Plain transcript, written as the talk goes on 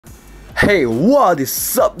Hey, what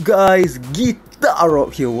is up guys?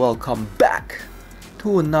 Guitar here, welcome back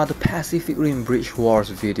to another Pacific Rim Bridge Wars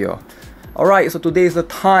video. Alright, so today is the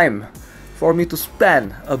time for me to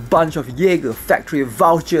spend a bunch of Jaeger factory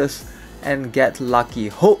vouchers and get lucky.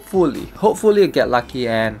 Hopefully get lucky,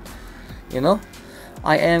 and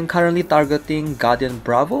I am currently targeting Guardian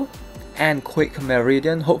Bravo and Quake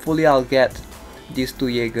Meridian. Hopefully I'll get these two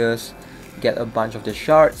Jaegers, get a bunch of the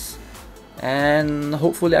shards, and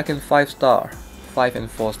hopefully I can 5 and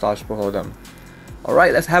 4 stars for them.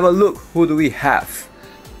 Alright, let's have a look. Who do we have?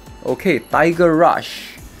 Okay, Tiger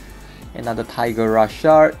Rush. Another Tiger Rush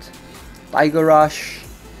shard. Tiger Rush.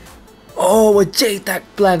 Oh, a J-Tech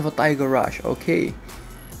plan for Tiger Rush. Okay.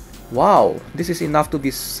 Wow, this is enough to be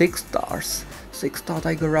 6 stars. 6-star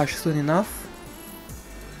Tiger Rush soon enough.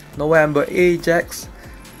 November Ajax.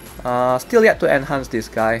 Still yet to enhance this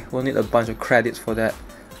guy. We'll need a bunch of credits for that.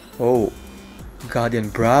 Oh, Guardian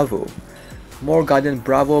Bravo. More Guardian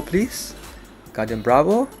Bravo, please. Guardian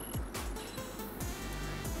Bravo.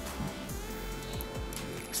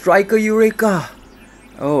 Striker Eureka.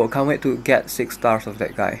 Oh, can't wait to get 6 stars of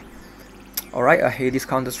that guy. Alright, a Hades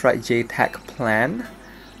Counter-Strike J-Tech plan.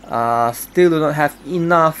 Still do not have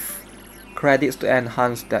enough credits to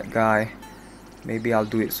enhance that guy. Maybe I'll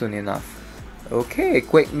do it soon enough. Okay,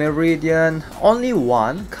 Quake Meridian. Only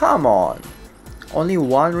one? Come on. Only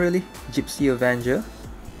one, really? Gipsy Avenger.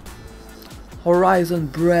 Horizon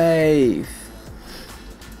Brave.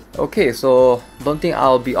 Okay, so don't think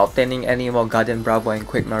I'll be obtaining any more Guardian Bravo and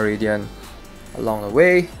Quake Meridian along the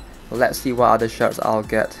way. So let's see what other shards I'll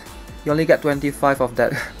get. You only get 25 of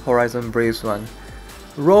that Horizon Braves one.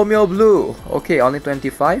 Romeo Blue. Okay, only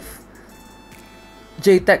 25.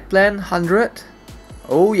 J-Tech plan 100.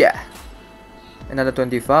 Oh yeah. Another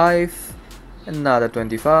 25. Another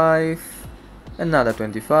 25. Another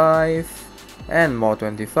 25. And more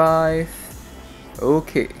 25.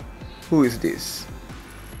 Okay. Who is this?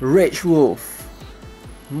 Rage Wolf.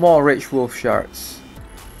 More Rage Wolf shards.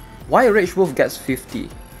 Why Rage Wolf gets 50?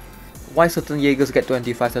 Why certain Jaegers get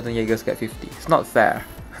 25, certain Jaegers get 50? It's not fair.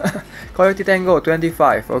 Coyote Tango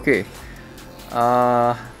 25. Okay.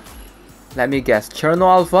 Let me guess. Cherno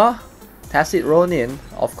Alpha? Tacit Ronin?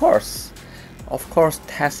 Of course. Of course,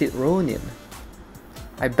 Tacit Ronin.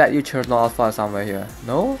 I bet you Cherno Alpha is somewhere here.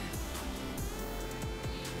 No?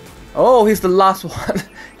 Oh, he's the last one.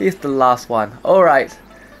 He's the last one. Alright.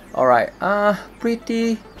 Alright.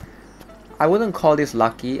 Pretty. I wouldn't call this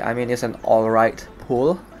lucky. I mean, it's an alright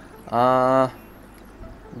pull.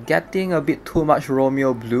 Getting a bit too much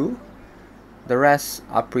Romeo Blue. The rest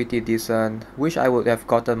are pretty decent. Wish I would have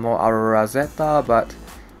gotten more Aurora Zeta, but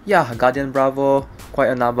yeah, Guardian Bravo.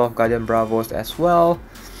 Quite a number of Guardian Bravos as well.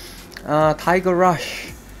 Tiger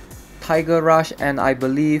Rush. Tiger Rush, and I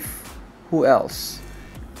believe who else?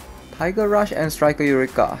 Tiger Rush and Striker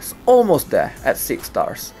Eureka. Almost there at 6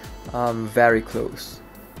 stars. Very close.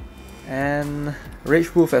 And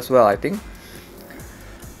Rage Wolf as well, I think.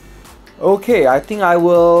 Okay, I think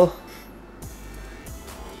I'll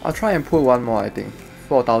try and pull one more, I think.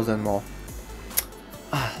 4,000 more.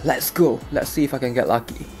 Let's go. Let's see if I can get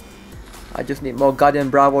lucky. I just need more Guardian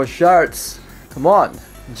Bravo shards. Come on.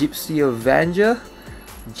 Gipsy Avenger.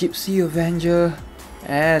 Gipsy Avenger.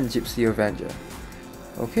 And Gipsy Avenger.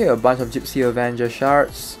 Okay, a bunch of Gipsy Avenger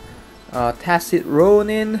shards. Tacit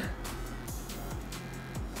Ronin.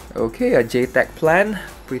 Okay, a J-Tech plan.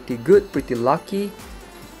 Pretty good, pretty lucky.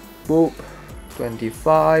 Boop.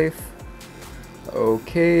 25.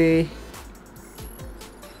 Okay.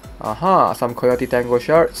 Some Coyote Tango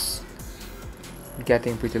shards.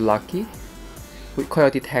 Getting pretty lucky with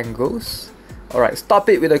Coyote Tangos. Alright, stop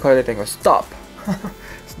it with the Coyote Tango. Stop.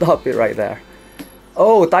 Stop it right there.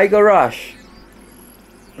 Oh, Tiger Rush.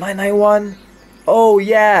 991. Oh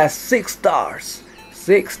yes, 6 stars.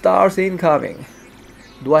 6 stars incoming.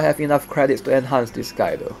 Do I have enough credits to enhance this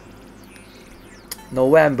guy though?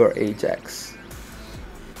 November Ajax.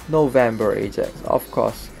 November Ajax, of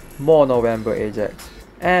course. More November Ajax.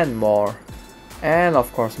 And more. And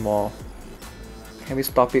of course more. Can we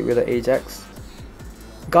stop it with the Ajax?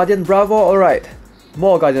 Guardian Bravo, alright.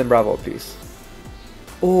 More Guardian Bravo, please.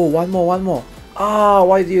 Oh, one more.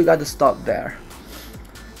 Why do you gotta stop there?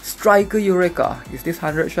 Striker Eureka. Is this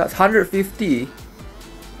 100 shots? 150?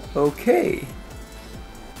 Okay.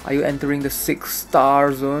 Are you entering the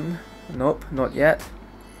 6-star zone? Nope, not yet.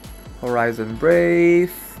 Horizon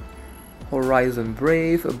Brave. Horizon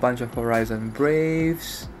Brave. A bunch of Horizon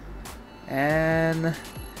Braves. And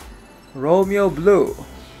Romeo Blue.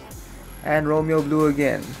 And Romeo Blue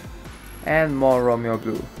again. And more Romeo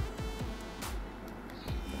Blue.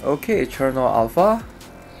 Okay, Cherno Alpha.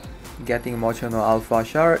 Getting more Cherno Alpha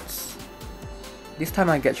shards. This time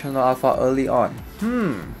I get Channel Alpha early on.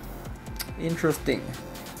 Interesting.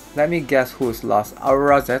 Let me guess who's last.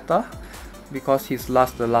 Aurora Zeta? Because he's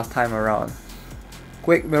last the last time around.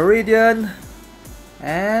 Quake Meridian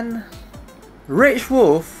and Rage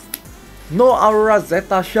Wolf. No Aurora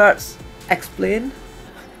Zeta shards. Explain?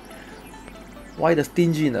 Why the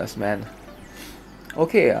stinginess, man?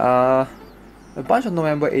 Okay, a bunch of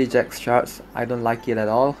November Ajax shards. I don't like it at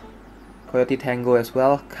all. Coyote Tango as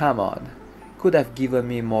well. Come on. Could have given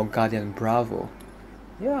me more Guardian Bravo.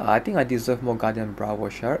 Yeah, I think I deserve more Guardian Bravo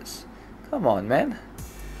shards. Come on, man.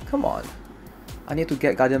 Come on. I need to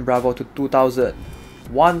get Guardian Bravo to 2000.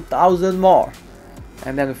 1000 more.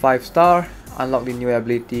 And then 5 star. Unlock the new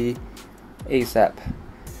ability ASAP.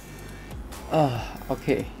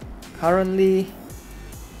 Okay. Currently...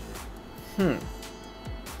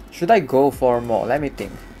 Should I go for more? Let me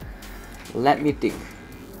think.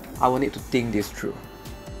 I will need to think this through.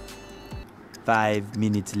 5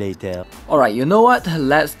 minutes later. Alright, you know what?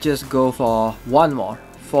 Let's just go for one more.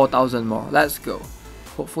 4000 more. Let's go.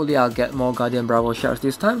 Hopefully I'll get more Guardian Bravo shards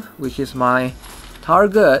this time, which is my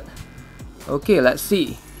target. Okay, let's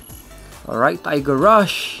see. Alright, Tiger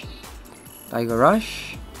Rush.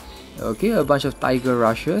 Okay, a bunch of Tiger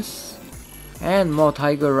Rushes. And more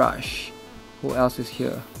Tiger Rush. Who else is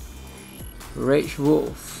here? Rage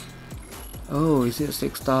Wolf. Oh, is it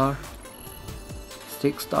 6 star?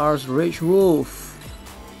 6 stars Rage Wolf.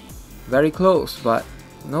 Very close, but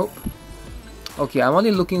nope. Okay, I'm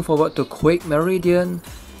only looking forward to Quake Meridian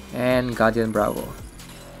and Guardian Bravo.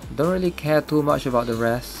 Don't really care too much about the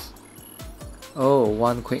rest. Oh,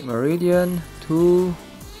 1 Quake Meridian, 2,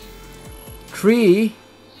 3,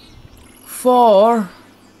 4.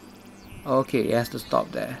 Okay, it has to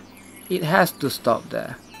stop there. It has to stop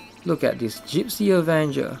there. Look at this Gipsy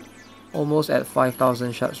Avenger. Almost at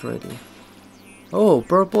 5000 shards already. Oh,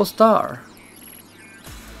 purple star.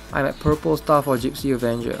 I'm at purple star for Gipsy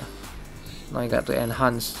Avenger. Now I got to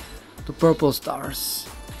enhance to purple stars.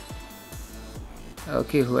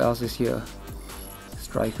 Okay, who else is here?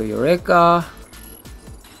 Striker Eureka.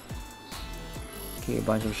 Okay, a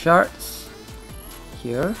bunch of shards.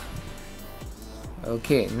 Here.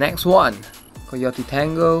 Okay, next one. Coyote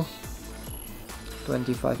Tango.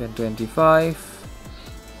 25 and 25.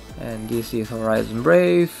 And this is Horizon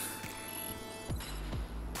Brave.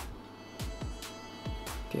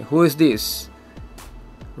 Okay, who is this?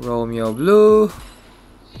 Romeo Blue.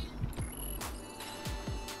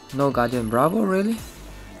 No Guardian Bravo, really?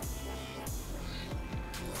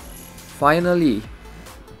 Finally.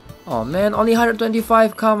 Oh man, only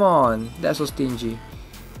 125, come on. That's so stingy.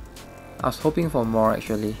 I was hoping for more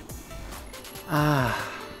actually.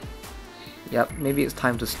 Yep, maybe it's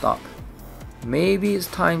time to stop. Maybe it's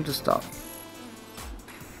time to stop.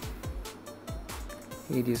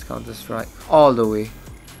 Hades Counter-Strike all the way.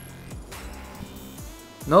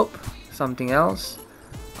 Nope, something else.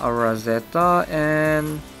 Aurora Zeta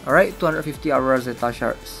and... Alright, 250 Aurora Zeta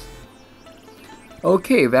shards.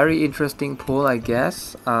 Okay, very interesting pull, I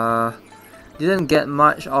guess. Didn't get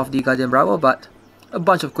much of the Guardian Bravo, but a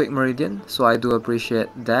bunch of Quake Meridian, so I do appreciate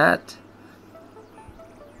that.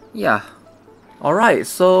 Yeah. Alright,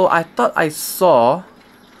 so I thought I saw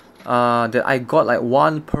that I got like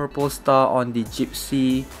 1 purple star on the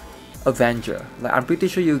Gipsy Avenger. Like, I'm pretty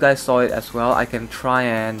sure you guys saw it as well. I can try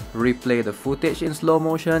and replay the footage in slow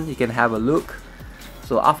motion. You can have a look.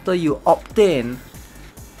 So after you obtain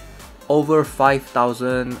over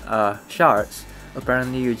 5000 shards,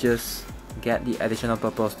 apparently you just get the additional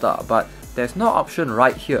purple star. But there's no option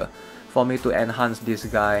right here for me to enhance this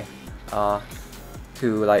guy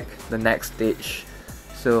to like the next stage.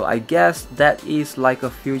 So I guess that is like a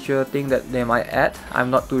future thing that they might add. I'm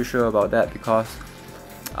not too sure about that because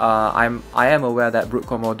I am aware that Brute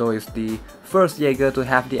Komodo is the first Jaeger to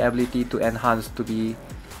have the ability to enhance to be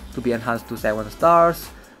enhanced to 7 stars.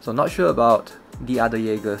 So not sure about the other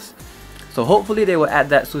Jaegers. So hopefully they will add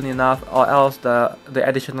that soon enough, or else the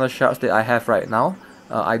additional shards that I have right now,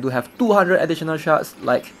 I do have 200 additional shards.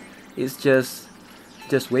 Like, it's just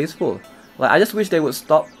wasteful. Like, I just wish they would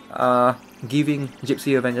stop giving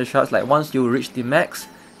Gipsy Avenger shards. Like, once you reach the max,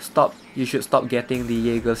 you should stop getting the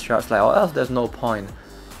Jaeger shards, like, or else there's no point.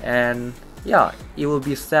 And yeah, it will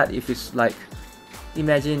be sad if it's like,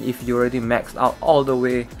 imagine if you already maxed out all the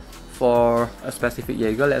way for a specific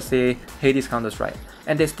Jaeger, let's say Hades Counter-Strike,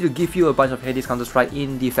 and they still give you a bunch of Hades Counter-Strike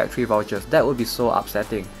in the factory vouchers. That would be so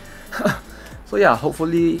upsetting. So yeah,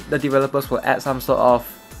 hopefully the developers will add some sort of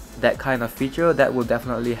that kind of feature that will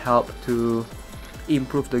definitely help to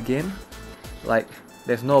improve the game. Like,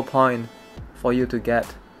 there's no point for you to get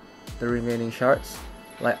the remaining shards,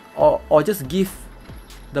 like, or just give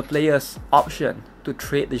the players option to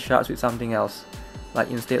trade the shards with something else, like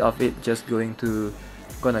instead of it just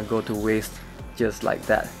gonna go to waste just like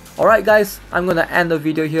that. Alright guys, I'm gonna end the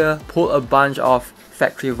video here. Pulled a bunch of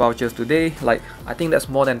factory vouchers today, like I think that's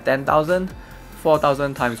more than 10,000.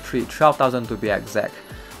 4,000 times 3, 12,000 to be exact.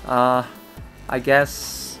 I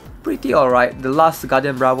guess pretty alright. The last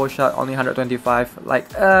Guardian Bravo shot only 125,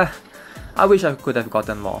 like I wish I could have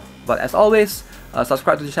gotten more. But as always,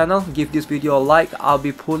 subscribe to the channel, give this video a like. I'll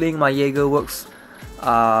be pulling my Jaeger Works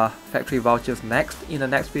factory vouchers next in the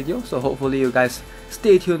next video, so hopefully you guys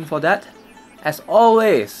stay tuned for that. As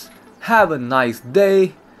always, have a nice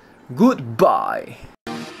day. Goodbye.